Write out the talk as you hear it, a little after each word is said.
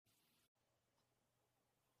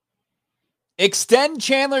Extend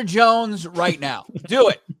Chandler Jones right now. Do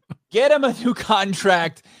it. Get him a new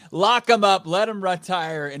contract. Lock him up. Let him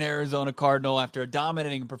retire an Arizona Cardinal after a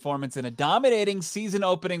dominating performance and a dominating season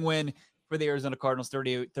opening win for the Arizona Cardinals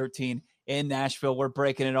 38-13 in Nashville. We're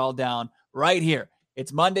breaking it all down right here.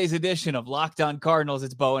 It's Monday's edition of Locked On Cardinals.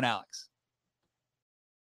 It's Bo and Alex.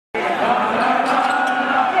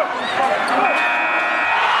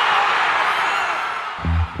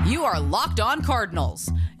 You are Locked On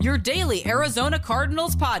Cardinals, your daily Arizona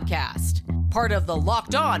Cardinals podcast. Part of the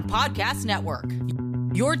Locked On Podcast Network.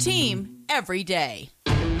 Your team every day.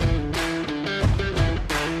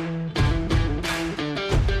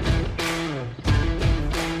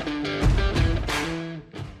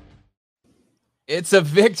 It's a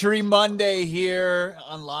Victory Monday here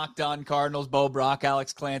on Locked On Cardinals. Bo Brock,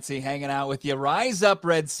 Alex Clancy hanging out with you. Rise up,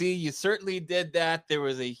 Red Sea. You certainly did that. There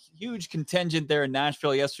was a huge contingent there in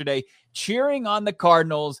Nashville yesterday cheering on the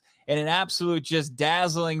Cardinals in an absolute just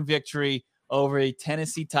dazzling victory over a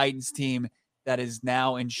Tennessee Titans team that is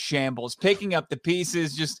now in shambles. Picking up the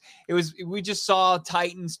pieces, we just saw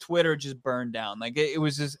Titans Twitter just burn down. Like it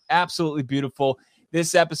was just absolutely beautiful.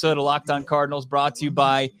 This episode of Locked On Cardinals brought to you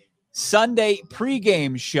by Sunday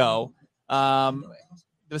pregame show.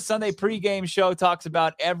 The Sunday pregame show talks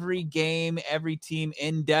about every game, every team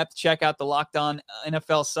in depth. Check out the Locked On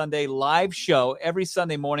NFL Sunday live show every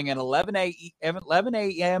Sunday morning at 11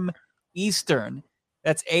 a.m. Eastern.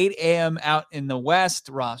 That's 8 a.m. out in the West.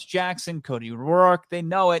 Ross Jackson, Cody Rourke, they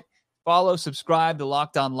know it. Follow, subscribe to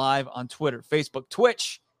Locked On Live on Twitter, Facebook,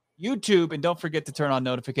 Twitch, YouTube, and don't forget to turn on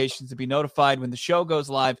notifications to be notified when the show goes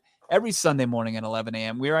live every Sunday morning at 11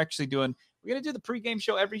 a.m. We're going to do the pregame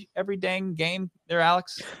show every dang game there,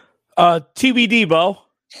 Alex? TBD, Bo.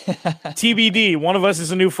 TBD. One of us is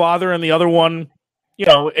a new father and the other one,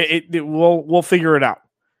 we'll figure it out.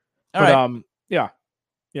 All right. Yeah,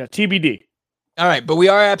 TBD. All right, but we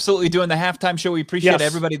are absolutely doing the halftime show. We appreciate Yes.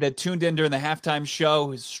 everybody that tuned in during the halftime show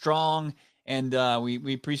who's strong, and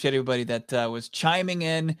we appreciate everybody that was chiming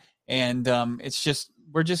in, and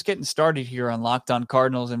we're just getting started here on Locked On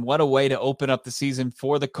Cardinals, and what a way to open up the season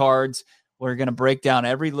for the Cards. We're going to break down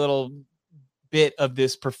every little bit of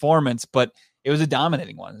this performance, but it was a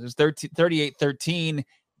dominating one. It was 38-13.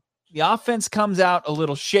 The offense comes out a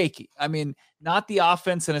little shaky. I mean, not the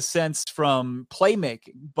offense in a sense from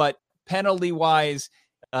playmaking, but penalty-wise,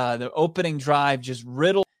 the opening drive just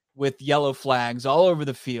riddled with yellow flags all over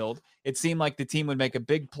the field. It seemed like the team would make a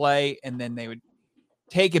big play, and then they would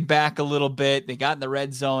take it back a little bit. They got in the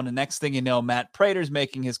red zone, and next thing you know, Matt Prater's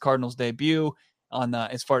making his Cardinals debut on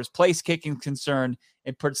as far as place kicking concerned.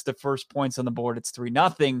 It puts the first points on the board. It's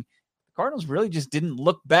 3-0. The Cardinals really just didn't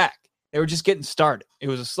look back. They were just getting started. It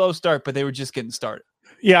was a slow start, but they were just getting started.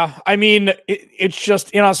 Yeah, I mean, it's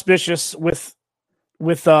just inauspicious with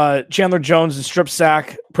Chandler Jones and strip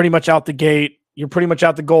sack pretty much out the gate. You're pretty much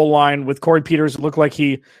out the goal line with Corey Peters. It looked like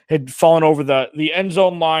he had fallen over the end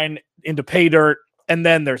zone line into pay dirt. And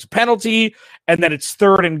then there's a penalty, and then it's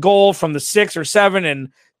 3rd and goal from the 6 or 7, and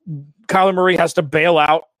Kyler Murray has to bail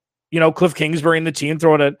out, Cliff Kingsbury and the team,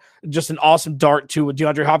 throwing just an awesome dart to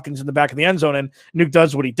DeAndre Hopkins in the back of the end zone, and Nuke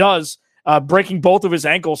does what he does, breaking both of his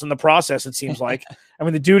ankles in the process, it seems like. I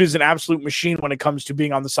mean, the dude is an absolute machine when it comes to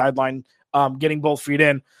being on the sideline, getting both feet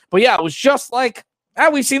in. But yeah, it was just like,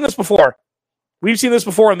 we've seen this before. We've seen this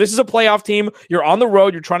before, and this is a playoff team. You're on the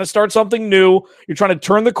road. You're trying to start something new. You're trying to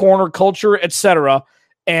turn the corner, culture, etc.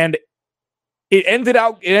 And it ended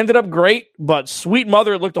up great, but sweet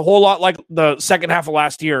mother, it looked a whole lot like the second half of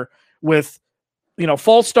last year with,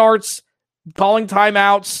 false starts, calling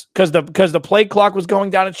timeouts because the play clock was going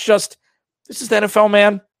down. It's just, this is the NFL,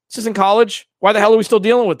 man. This isn't college. Why the hell are we still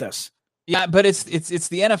dealing with this? Yeah, but it's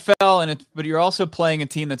the NFL, but you're also playing a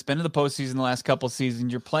team that's been in the postseason the last couple of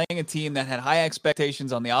seasons. You're playing a team that had high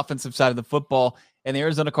expectations on the offensive side of the football, and the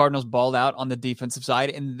Arizona Cardinals balled out on the defensive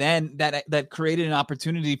side, and then that created an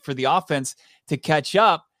opportunity for the offense to catch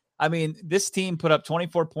up. I mean, this team put up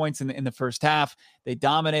 24 points in the first half. They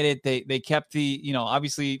dominated. They kept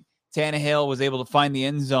obviously Tannehill was able to find the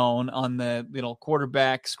end zone on the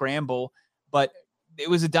quarterback scramble, but it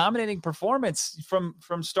was a dominating performance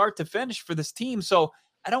from start to finish for this team. So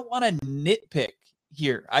I don't want to nitpick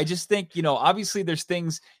here. I just think, obviously there's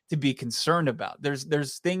things to be concerned about.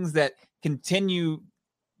 There's things that continue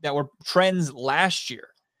that were trends last year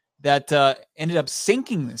that ended up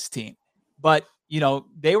sinking this team. But,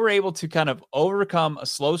 they were able to kind of overcome a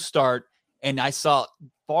slow start, and I saw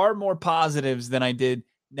far more positives than I did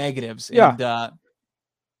negatives. Yeah.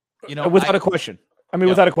 And, without a question.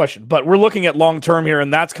 Without a question. But we're looking at long-term here,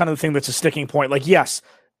 and that's kind of the thing that's a sticking point. Like, yes,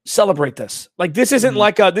 celebrate this. Like, this isn't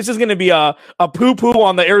this is going to be a poo-poo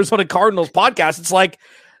on the Arizona Cardinals podcast. It's like,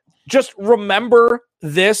 just remember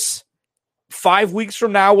this 5 weeks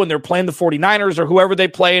from now when they're playing the 49ers or whoever they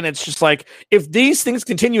play. And it's just like, if these things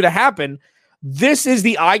continue to happen, this is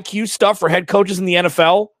the IQ stuff for head coaches in the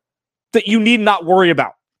NFL that you need not worry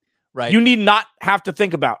about. Right. You need not have to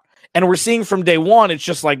think about. And we're seeing from day one, it's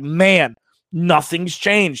just like, man, nothing's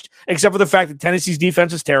changed except for the fact that Tennessee's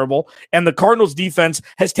defense is terrible and the Cardinals defense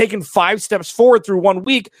has taken 5 steps forward through 1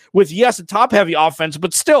 week with, yes, a top-heavy offense,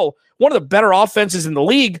 but still one of the better offenses in the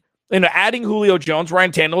league. And adding Julio Jones,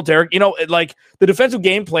 Ryan Tannehill, Derek, like the defensive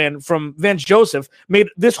game plan from Vance Joseph made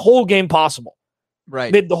this whole game possible.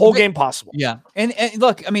 Right. Made the whole game possible. Yeah. And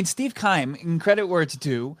look, I mean, Steve Keim, in credit where it's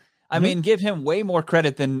due, I mean, give him way more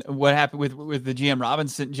credit than what happened with the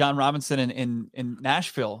GM John Robinson in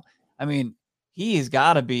Nashville. I mean, there's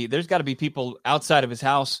got to be people outside of his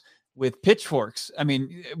house with pitchforks. I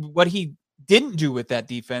mean, what he didn't do with that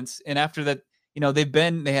defense. And after that,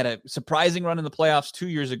 they had a surprising run in the playoffs 2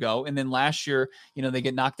 years ago. And then last year, they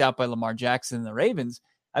get knocked out by Lamar Jackson and the Ravens.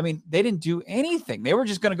 I mean, they didn't do anything. They were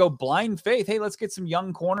just going to go blind faith. Hey, let's get some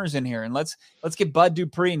young corners in here and let's get Bud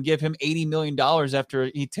Dupree and give him $80 million after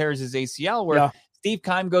he tears his ACL, where Steve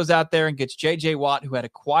Keim goes out there and gets J.J. Watt, who had a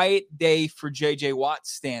quiet day for J.J. Watt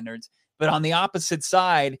standards. But on the opposite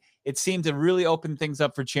side, it seemed to really open things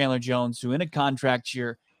up for Chandler Jones, who in a contract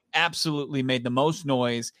year absolutely made the most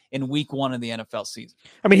noise in week 1 of the NFL season.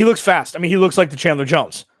 I mean, he looks fast. I mean, he looks like the Chandler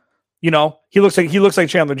Jones. He looks like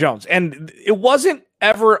Chandler Jones. And it wasn't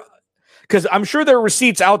ever, because I'm sure there are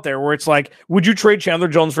receipts out there where it's like, would you trade Chandler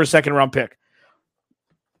Jones for a 2nd-round pick?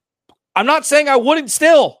 I'm not saying I wouldn't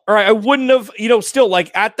still, or I wouldn't have, still,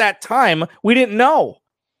 like, at that time, we didn't know.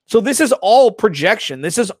 So this is all projection.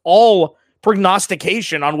 This is all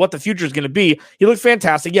prognostication on what the future is going to be. He looked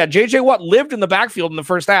fantastic. Yeah, J.J. Watt lived in the backfield in the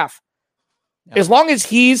first half. Yeah. As long as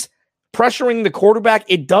he's pressuring the quarterback,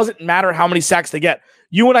 it doesn't matter how many sacks they get.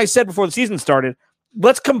 You and I said before the season started,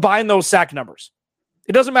 let's combine those sack numbers.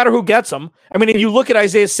 It doesn't matter who gets them. I mean, if you look at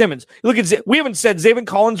Isaiah Simmons, we haven't said Zaven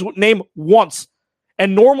Collins' name once.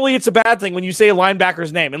 And normally it's a bad thing when you say a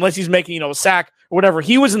linebacker's name, unless he's making, a sack or whatever.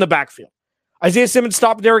 He was in the backfield. Isaiah Simmons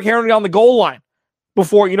stopped Derrick Henry on the goal line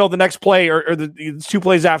before, the next play or the 2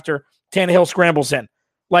 plays after Tannehill scrambles in.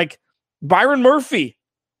 Like, Byron Murphy,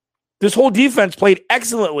 this whole defense played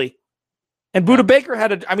excellently. And Budda Baker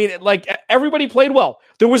had everybody played well.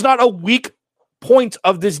 There was not a weak point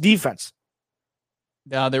of this defense.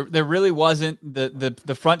 No, there really wasn't.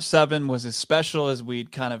 The front 7 was as special as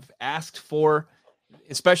we'd kind of asked for,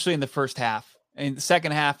 especially in the first half. In the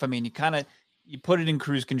second half, I mean, you put it in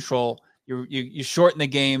cruise control. You shorten the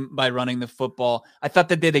game by running the football. I thought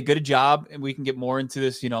they did a good job, and we can get more into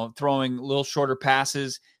this, throwing a little shorter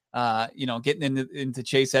passes, getting into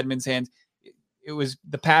Chase Edmonds' hands. It was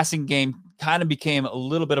the passing game kind of became a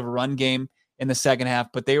little bit of a run game in the second half,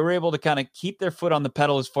 but they were able to kind of keep their foot on the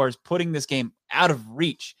pedal as far as putting this game out of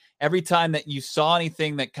reach. Every time that you saw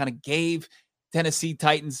anything that kind of gave Tennessee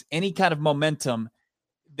Titans any kind of momentum,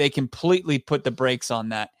 they completely put the brakes on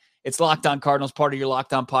that. It's Locked On Cardinals, part of your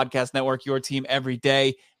Locked On Podcast Network, your team every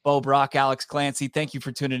day. Bo Brock, Alex Clancy, thank you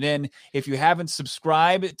for tuning in. If you haven't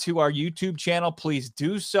subscribed to our YouTube channel, please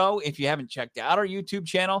do so. If you haven't checked out our YouTube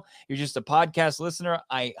channel, you're just a podcast listener,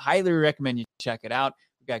 I highly recommend you check it out.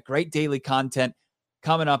 We've got great daily content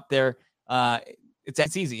coming up there.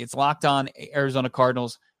 It's easy. It's Locked On Arizona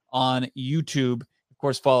Cardinals on YouTube. Of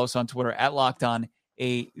course, follow us on Twitter at Locked On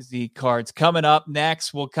AZ Cards. Coming up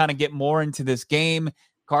next, we'll kind of get more into this game.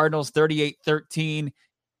 Cardinals 38-13.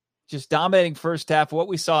 Just dominating first half, what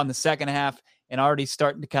we saw in the second half, and already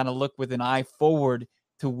starting to kind of look with an eye forward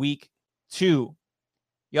to week 2.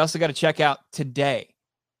 You also got to check out today.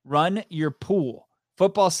 Run your pool.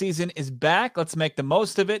 Football season is back. Let's make the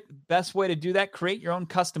most of it. Best way to do that, create your own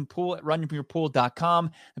custom pool at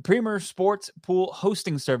runyourpool.com, the premier sports pool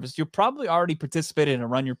hosting service. You'll probably already participated in a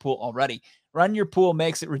Run Your Pool already. Run Your Pool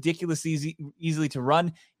makes it ridiculously easily to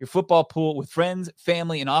run your football pool with friends,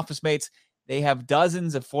 family, and office mates. They have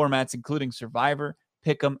dozens of formats, including Survivor,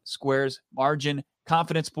 Pick'em, Squares, Margin,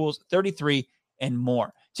 Confidence Pools, 33, and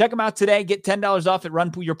more. Check them out today. Get $10 off at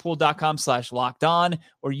runyourpool.com/lockedon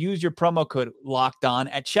or use your promo code LOCKEDON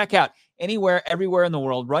at checkout. Anywhere, everywhere in the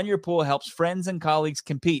world, Run Your Pool helps friends and colleagues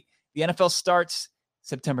compete. The NFL starts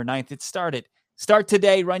September 9th. It started. Start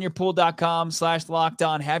today.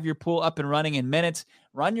 Runyourpool.com/lockedon. Have your pool up and running in minutes.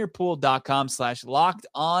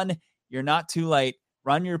 Runyourpool.com/lockedon. You're not too late.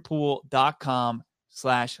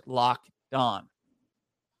 Runyourpool.com/lockedon.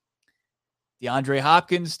 DeAndre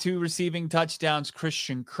Hopkins, 2 receiving touchdowns.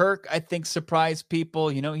 Christian Kirk, I think, surprised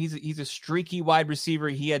people. You know, he's a streaky wide receiver.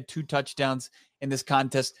 He had 2 touchdowns in this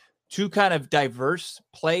contest. 2 kind of diverse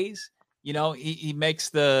plays. You know, he makes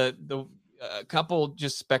the couple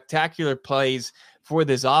just spectacular plays for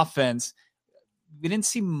this offense. We didn't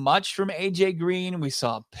see much from AJ Green. We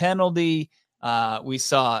saw a penalty. We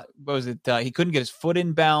saw, he couldn't get his foot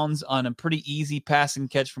in bounds on a pretty easy pass and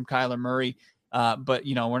catch from Kyler Murray. But,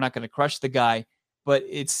 you know, we're not going to crush the guy. But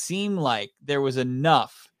it seemed like there was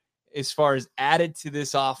enough as far as added to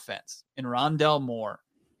this offense in Rondell Moore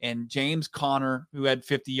and James Conner, who had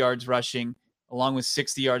 50 yards rushing, along with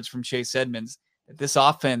 60 yards from Chase Edmonds, that this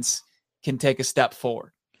offense can take a step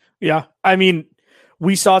forward. Yeah. I mean,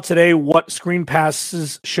 we saw today what screen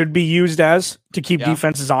passes should be used as to keep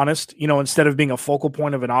defenses honest. You know, instead of being a focal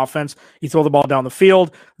point of an offense, you throw the ball down the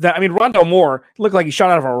field. Rondell Moore looked like he shot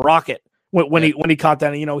out of a rocket when he caught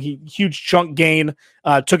that. You know, he huge chunk gain,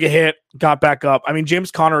 took a hit, got back up. I mean, James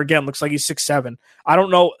Conner again looks like he's 6'7". I don't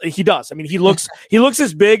know. He does. I mean, he looks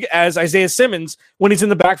as big as Isaiah Simmons when he's in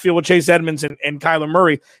the backfield with Chase Edmonds and Kyler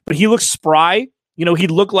Murray, but he looks spry. You know, he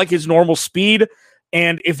looked like his normal speed.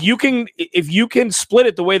 And if you can split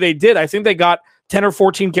it the way they did, I think they got 10 or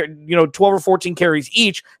 14, 12 or 14 carries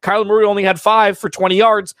each. Kyler Murray only had 5 for 20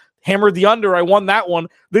 yards, hammered the under. I won that one.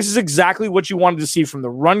 This is exactly what you wanted to see from the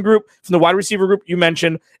run group, from the wide receiver group you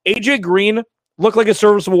mentioned. AJ Green looked like a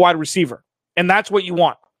serviceable wide receiver, and that's what you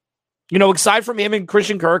want. You know, aside from him and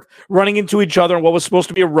Christian Kirk running into each other in what was supposed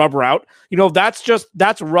to be a rub route, you know, that's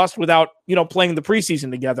rust without, you know, playing the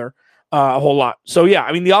preseason together. A whole lot. So, yeah,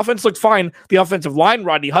 I mean, the offense looked fine. The offensive line,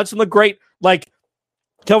 Rodney Hudson looked great. Like,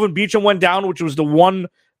 Kelvin Beachum went down, which was the one,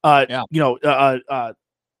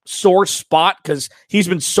 sore spot because he's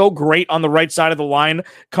been so great on the right side of the line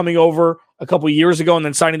coming over a couple of years ago and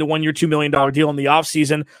then signing the 1-year, $2 million deal in the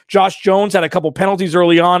offseason. Josh Jones had a couple penalties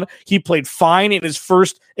early on. He played fine in his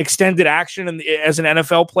first extended action as an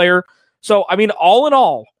NFL player. So, I mean, all in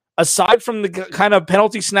all, aside from the kind of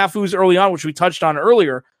penalty snafus early on, which we touched on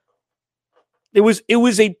earlier, it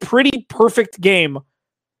was a pretty perfect game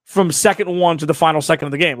from second 1 to the final second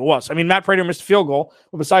of the game. It was. I mean, Matt Prater missed a field goal,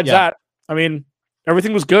 but besides that, I mean,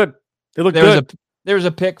 everything was good. They looked good. There was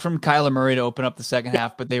a pick from Kyler Murray to open up the second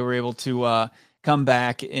half, but they were able to come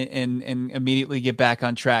back and immediately get back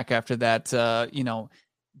on track after that.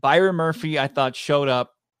 Byron Murphy, I thought, showed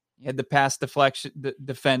up. He had the pass deflection,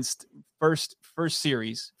 first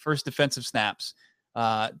defensive snaps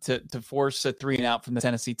to force a 3-and-out from the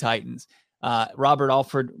Tennessee Titans. Robert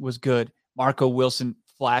Alford was good. Marco Wilson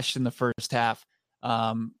flashed in the first half.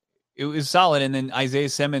 It was solid. And then Isaiah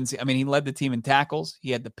Simmons, I mean, he led the team in tackles. He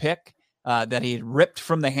had the pick that he had ripped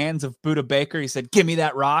from the hands of Budda Baker. He said, "Give me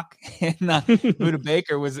that rock." And Budda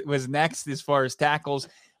Baker was next as far as tackles.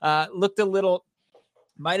 Looked a little,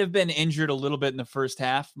 might have been injured a little bit in the first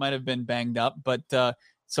half, might have been banged up, but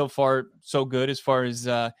so far, so good as far as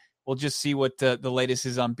we'll just see what the latest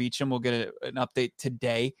is on Beachum. We'll get an update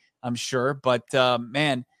today, I'm sure. But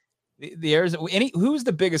man, the Arizona, who's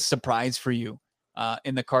the biggest surprise for you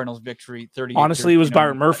in the Cardinals' victory? 30. Honestly, it was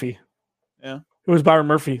Byron Murphy. Yeah, it was Byron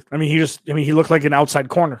Murphy. I mean, he looked like an outside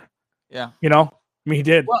corner. Yeah, you know, I mean, he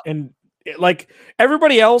did. Well, and like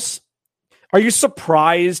everybody else, are you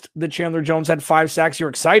surprised that Chandler Jones had 5 sacks? You're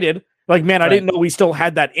excited. Like, man, I didn't know we still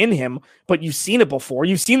had that in him, but you've seen it before.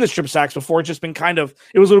 You've seen the strip sacks before. It's just been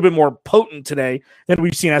it was a little bit more potent today than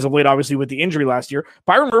we've seen as of late, obviously, with the injury last year.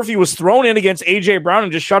 Byron Murphy was thrown in against A.J. Brown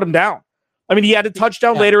and just shut him down. I mean, he had a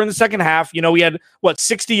touchdown later in the second half. You know, he had,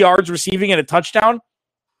 60 yards receiving and a touchdown?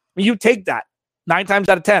 You take that 9 times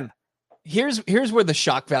out of 10. Here's where the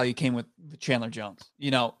shock value came with Chandler Jones.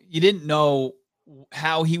 You know, you didn't know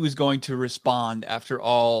how he was going to respond after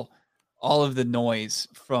all of the noise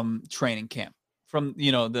from training camp. From,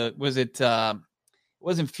 you know, it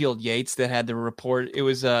wasn't Field Yates that had the report. It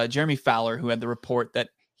was Jeremy Fowler who had the report that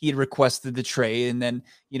he had requested the trade. And then,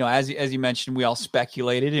 you know, as you mentioned, we all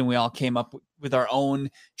speculated and we all came up with our own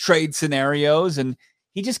trade scenarios. And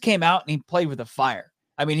he just came out and he played with a fire.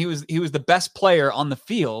 I mean, he was the best player on the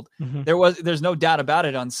field. Mm-hmm. There's no doubt about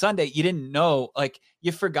it. On Sunday, you didn't know, like,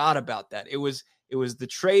 you forgot about that. It was the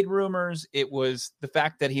trade rumors. It was the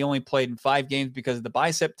fact that he only played in 5 games because of the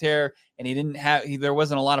bicep tear, and there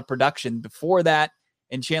wasn't a lot of production before that.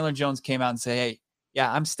 And Chandler Jones came out and said, "Hey,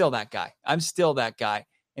 yeah, I'm still that guy.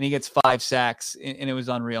 And he gets 5 sacks, and it was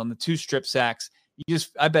unreal. And the 2 strip sacks,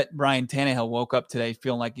 I bet Ryan Tannehill woke up today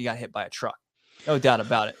feeling like he got hit by a truck. No doubt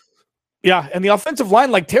about it. Yeah, and the offensive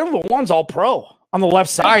line, like, Taylor Lewan's all pro. on the left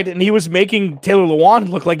side, and he was making Taylor Lewan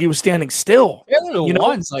look like he was standing still. Taylor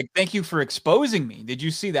Lewan's like, thank you for exposing me. Did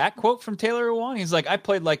you see that quote from Taylor Lewan? He's like, I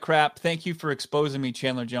played like crap. Thank you for exposing me,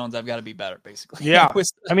 Chandler Jones. I've got to be better, basically. Yeah.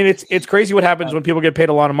 I mean, it's crazy what happens when people get paid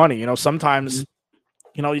a lot of money. You know, sometimes,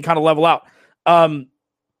 you know, you kind of level out.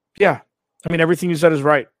 Yeah. I mean, everything you said is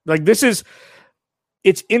right. Like,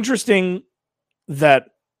 it's interesting that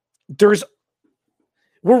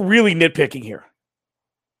we're really nitpicking here.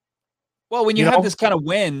 Well, when you have this kind of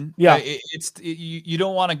win, yeah, you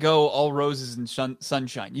don't want to go all roses and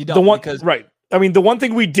sunshine. You don't. Right. I mean, the one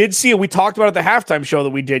thing we did see, and we talked about at the halftime show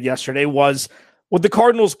that we did yesterday, was what the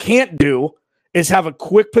Cardinals can't do is have a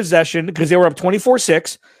quick possession, because they were up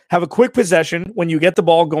 24-6, have a quick possession when you get the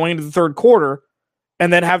ball going into the third quarter,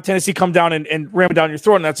 and then have Tennessee come down and ram it down your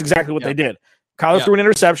throat, and that's exactly what they did. Kyler threw an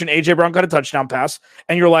interception, A.J. Brown got a touchdown pass,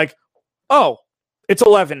 and you're like, oh, it's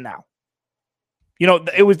 11 now. You know,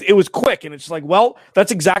 it was quick, and it's like, well,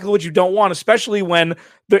 that's exactly what you don't want, especially when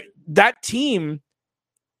that team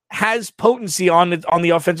has potency on the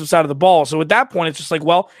offensive side of the ball. So at that point, it's just like,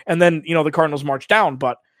 well, and then, you know, the Cardinals march down.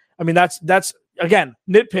 But I mean, that's again,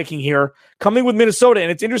 nitpicking here, coming with Minnesota.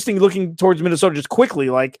 And it's interesting looking towards Minnesota just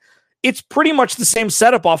quickly, like, it's pretty much the same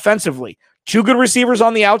setup offensively. Two good receivers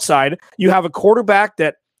on the outside. You have a quarterback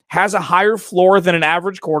that has a higher floor than an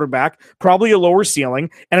average quarterback, probably a lower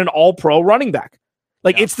ceiling, and an all-pro running back.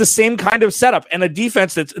 Like, it's the same kind of setup, and a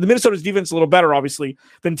defense the Minnesota's defense is a little better, obviously,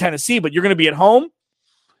 than Tennessee, but you're going to be at home,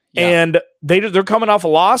 and they're coming off a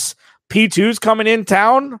loss. P2's coming in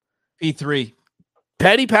town. P3.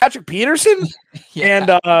 Petty Patrick Peterson. And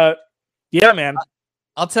man.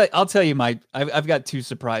 I'll tell you, I've got two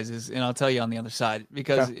surprises, and I'll tell you on the other side,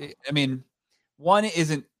 because I mean, one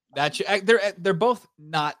isn't that they're both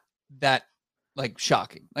not that like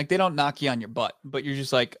shocking. Like, they don't knock you on your butt, but you're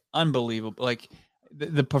just like, unbelievable. Like,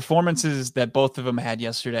 the performances that both of them had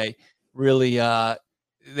yesterday really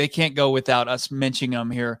they can't go without us mentioning them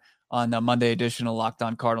here on the Monday edition of Locked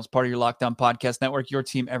On Cardinals, part of your Locked On Podcast Network, your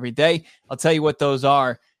team every day. I'll tell you what those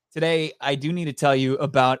are. Today, I do need to tell you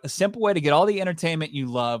about a simple way to get all the entertainment you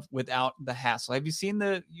love without the hassle. Have you seen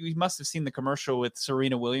you must have seen the commercial with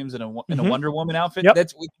Serena Williams in a Wonder Woman outfit? Yep.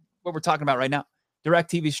 That's what we're talking about right now.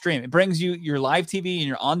 DirecTV Stream. It brings you your live TV and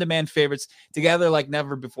your on-demand favorites together like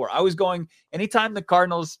never before. I was going anytime the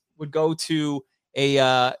Cardinals would go to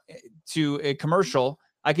a commercial,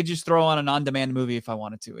 I could just throw on an on-demand movie if I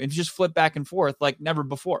wanted to and just flip back and forth like never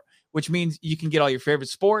before, which means you can get all your favorite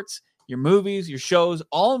sports, your movies, your shows,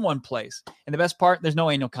 all in one place. And the best part, there's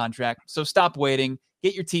no annual contract. So stop waiting.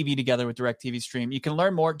 Get your TV together with DirecTV Stream. You can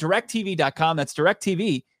learn more. DirecTV.com. That's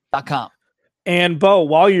DirecTV.com. And Bo,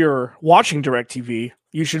 while you're watching DirecTV,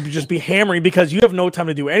 you should just be hammering, because you have no time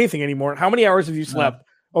to do anything anymore. How many hours have you slept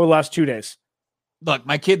over the last 2 days? Look,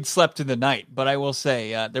 my kid slept through the night, but I will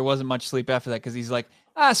say there wasn't much sleep after that, because he's like,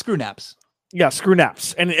 screw naps. Yeah, screw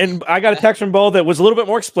naps. And I got a text from Bo that was a little bit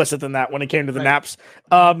more explicit than that when it came to the naps.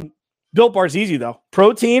 Built Bar's easy, though.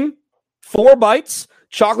 Protein, 4 bites,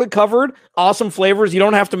 chocolate covered, awesome flavors. You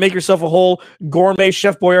don't have to make yourself a whole gourmet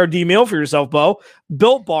Chef Boyardee meal for yourself, Bo.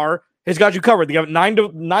 Built Bar has got you covered. They have nine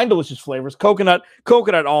delicious flavors: coconut,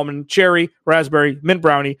 almond, cherry, raspberry, mint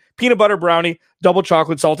brownie, peanut butter brownie, double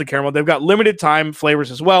chocolate, salted caramel. They've got limited time flavors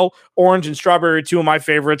as well. Orange and strawberry are two of my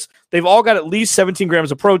favorites. They've all got at least 17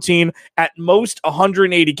 grams of protein, at most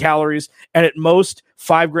 180 calories, and at most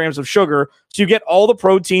 5 grams of sugar. So you get all the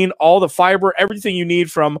protein, all the fiber, everything you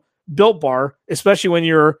need from Built Bar, especially when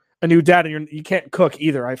you're a new dad and you can't cook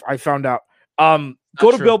either. I found out.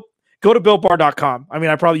 Go to BuiltBar.com. I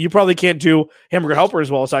mean, you probably can't do Hamburger Helper as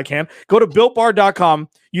well as I can. Go to BuiltBar.com.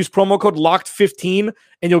 Use promo code LOCKED15,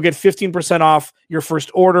 and you'll get 15% off your first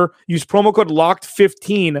order. Use promo code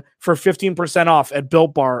LOCKED15 for 15% off at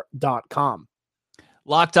BuiltBar.com.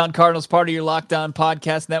 Locked On Cardinals, part of your Locked On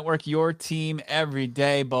Podcast Network, your team every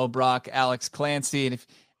day. Bo Brock, Alex Clancy. And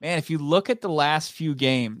if you look at the last few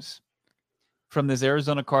games from this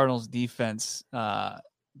Arizona Cardinals defense,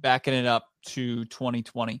 backing it up to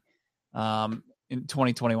 2020, in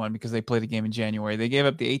 2021, because they played a game in January. They gave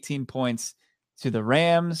up the 18 points to the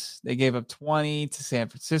Rams. They gave up 20 to San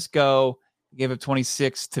Francisco. They gave up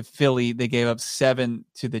 26 to Philly. They gave up 7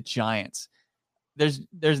 to the Giants. There's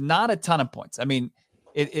not a ton of points. I mean,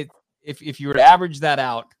 if you were to average that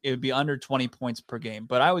out, it would be under 20 points per game.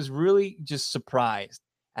 But I was really just surprised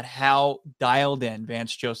at how dialed in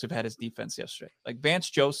Vance Joseph had his defense yesterday. Like, Vance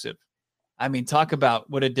Joseph, I mean, talk about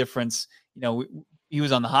what a difference. You know, he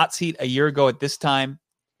was on the hot seat a year ago at this time,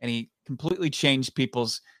 and he completely changed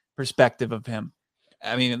people's perspective of him.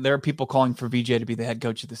 I mean, there are people calling for VJ to be the head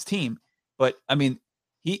coach of this team, but I mean,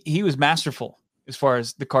 he was masterful as far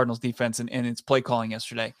as the Cardinals defense and its play calling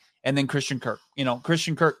yesterday. And then Christian Kirk,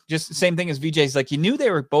 Christian Kirk, just the same thing as VJ's. Like, you knew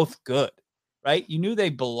they were both good, right? You knew they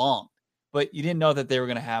belonged, but you didn't know that they were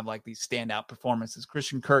going to have like these standout performances.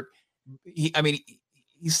 Christian Kirk, he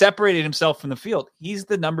separated himself from the field. He's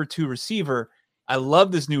the number 2 receiver. I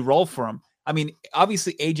love this new role for him. I mean,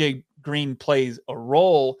 obviously AJ Green plays a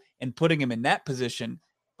role in putting him in that position,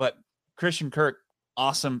 but Christian Kirk,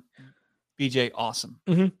 awesome. BJ, awesome.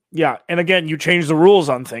 Mm-hmm. Yeah. And again, you change the rules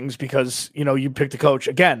on things because, you picked a coach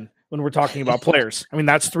again when we're talking about players. I mean,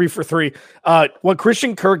 that's 3 for 3. What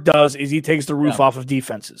Christian Kirk does is he takes the roof off of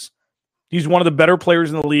defenses. He's one of the better players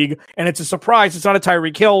in the league, and it's a surprise. It's not a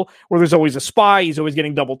Tyreek Hill where there's always a spy. He's always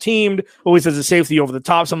getting double teamed, always has a safety over the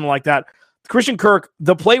top, something like that. Christian Kirk,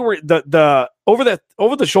 the play where the over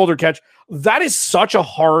the shoulder catch, that is such a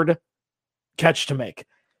hard catch to make.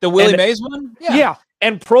 The Willie Mays one? Yeah.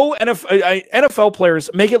 And pro NFL players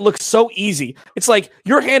make it look so easy. It's like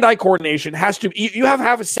your hand-eye coordination has to, you have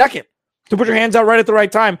half a second to put your hands out right at the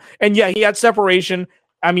right time. And yeah, he had separation.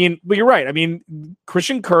 I mean, but you're right. I mean,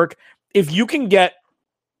 Christian Kirk, if you can get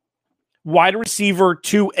wide receiver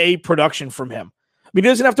 2A production from him, I mean, he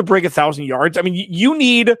doesn't have to break 1,000 yards. I mean, you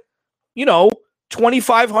need,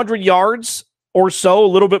 2,500 yards or so, a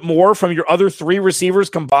little bit more from your other 3 receivers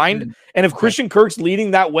combined. And if Christian Kirk's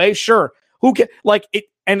leading that way, sure. Who can like it?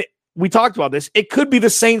 And we talked about this. It could be the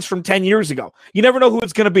Saints from 10 years ago. You never know who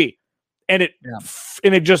it's going to be. And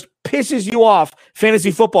it just pisses you off fantasy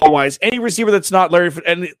football wise. Any receiver that's not Larry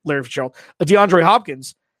Fitzgerald, DeAndre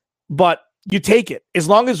Hopkins, but you take it. As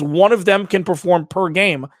long as one of them can perform per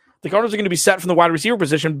game, the Cardinals are going to be set from the wide receiver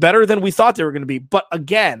position better than we thought they were going to be. But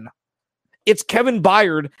again, it's Kevin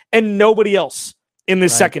Byard and nobody else in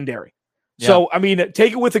this secondary. Yeah. So, I mean,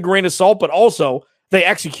 take it with a grain of salt, but also they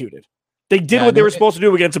executed. They did what they were supposed to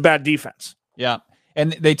do against a bad defense. Yeah.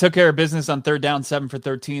 And they took care of business on 3rd down, 7 for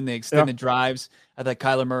 13. They extended drives. I thought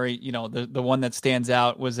Kyler Murray, the one that stands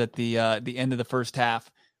out was at the end of the first half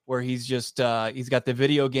where he's just he's got the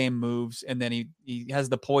video game moves, and then he has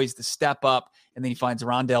the poise to step up, and then he finds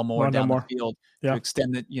Rondale Moore down the field to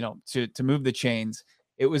extend it, to move the chains.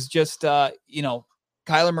 It was just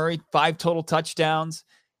Kyler Murray, 5 total touchdowns.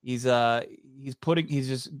 He's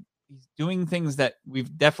doing things that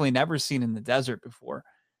we've definitely never seen in the desert before.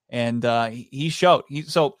 And he showed.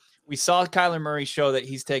 So we saw Kyler Murray show that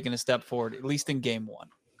he's taken a step forward, at least in game 1.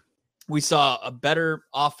 We saw a better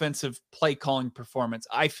offensive play calling performance,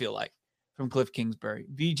 I feel like, from Cliff Kingsbury.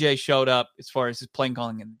 VJ showed up as far as his play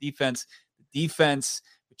calling in the defense. The defense,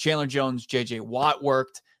 Chandler Jones, JJ Watt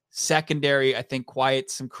worked. Secondary, I think,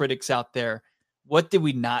 quiet some critics out there. What did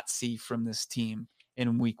we not see from this team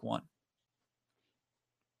in week 1?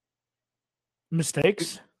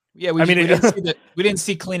 Mistakes? Yeah, we didn't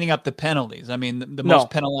see cleaning up the penalties. I mean, the most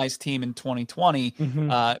penalized team in 2020.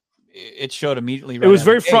 It showed immediately. Right, it was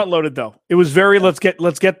very front loaded, though. It was very let's get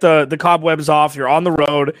the cobwebs off. You're on the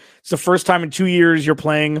road. It's the first time in 2 years you're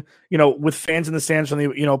playing, with fans in the stands from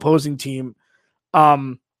the opposing team.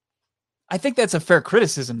 I think that's a fair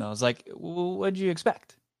criticism, though. It's like, what did you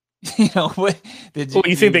expect? What did you?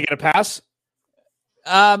 You think they get a pass?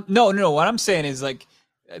 No. What I'm saying is like.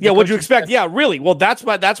 Yeah, what'd you expect? Yeah, really. Well, that's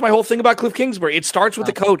my whole thing about Cliff Kingsbury. It starts with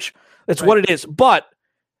the coach. That's what it is. But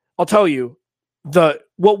I'll tell you,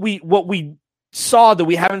 what we saw that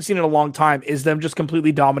we haven't seen in a long time is them just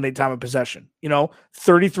completely dominate time of possession.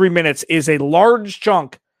 33 minutes is a large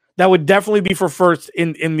chunk that would definitely be for first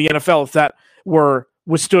in the NFL if that were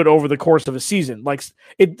withstood over the course of a season. Like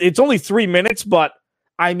it's only 3 minutes, but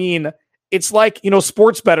I mean, it's like,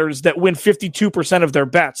 sports bettors that win 52% of their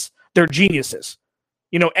bets. They're geniuses.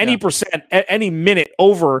 Any percent, any minute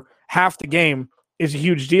over half the game is a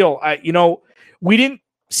huge deal. We didn't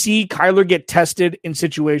see Kyler get tested in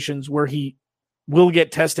situations where he will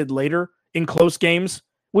get tested later in close games,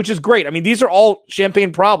 which is great. I mean, these are all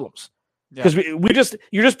champagne problems because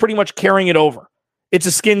you're just pretty much carrying it over. It's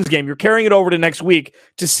a skins game. You're carrying it over to next week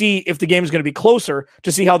to see if the game is going to be closer,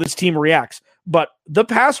 to see how this team reacts. But the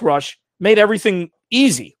pass rush made everything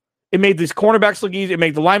easy. It made these cornerbacks look easy. It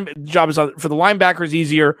made the job for the linebackers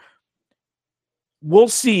easier. We'll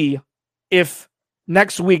see if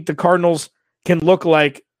next week the Cardinals can look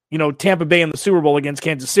like, Tampa Bay in the Super Bowl against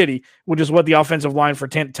Kansas City, which is what the offensive line for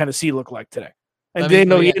Tennessee looked like today. And he had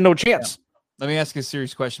no chance. Yeah. Let me ask you a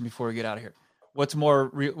serious question before we get out of here.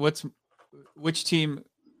 Which team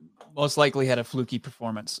most likely had a fluky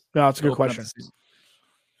performance? No, that's a good question.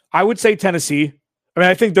 I would say Tennessee. I mean,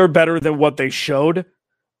 I think they're better than what they showed.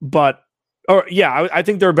 I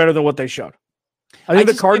think they're better than what they showed. I think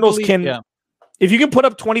the Cardinals if you can put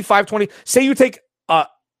up 25, 20, say you take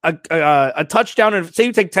a touchdown and say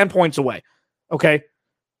you take 10 points away. Okay.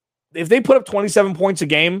 If they put up 27 points a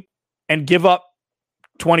game and give up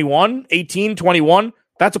 21, 18, 21,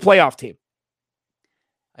 that's a playoff team.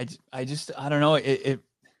 I don't know.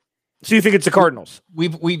 So you think it's the Cardinals?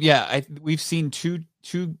 We've seen two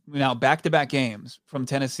now back-to-back games from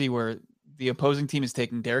Tennessee where the opposing team is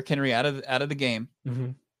taking Derrick Henry out of the game,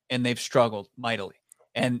 and they've struggled mightily.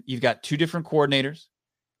 And you've got two different coordinators,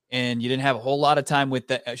 and you didn't have a whole lot of time with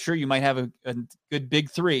that. Sure, you might have a good big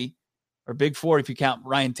three or big four if you count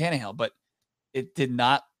Ryan Tannehill, but it did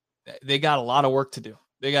not. They got a lot of work to do.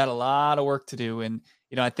 And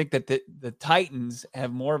I think that the Titans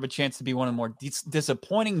have more of a chance to be one of the more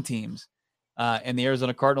disappointing teams, and the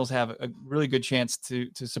Arizona Cardinals have a really good chance to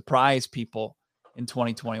surprise people in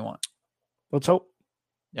 2021. Let's hope.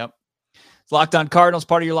 Yep. It's Locked On Cardinals,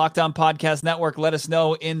 part of your Locked On Podcast Network. Let us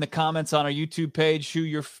know in the comments on our YouTube page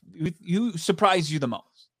who surprised you the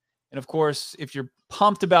most. And of course, if you're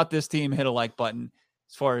pumped about this team, hit a like button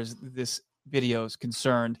as far as this video is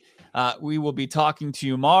concerned. We will be talking to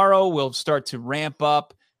you tomorrow. We'll start to ramp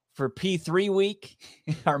up for P3 week.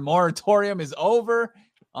 Our moratorium is over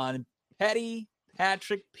on Petty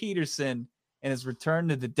Patrick Peterson and his return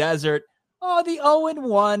to the desert. Oh, the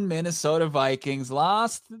 0-1 Minnesota Vikings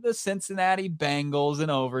lost to the Cincinnati Bengals in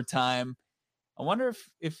overtime. I wonder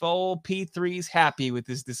if old P3's happy with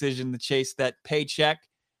his decision to chase that paycheck.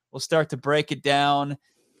 We'll start to break it down.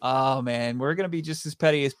 Oh, man, we're going to be just as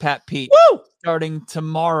petty as Pat Pete. Woo! Starting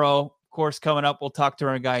tomorrow. Of course, coming up, we'll talk to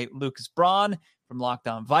our guy Lucas Braun from Locked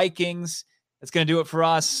On Vikings. That's going to do it for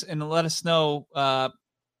us. And let us know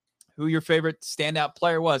who your favorite standout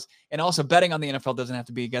player was. And also, betting on the NFL doesn't have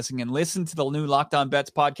to be guessing. And listen to the new Locked On Bets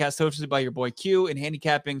podcast hosted by your boy Q and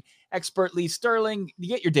handicapping expert Lee Sterling. You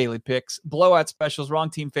get your daily picks, blowout specials, wrong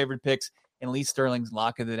team favorite picks, and Lee Sterling's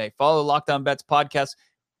lock of the day. Follow Locked On Bets podcast,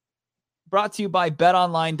 brought to you by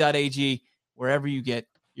betonline.ag, wherever you get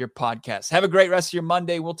your podcasts. Have a great rest of your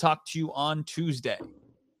Monday. We'll talk to you on Tuesday.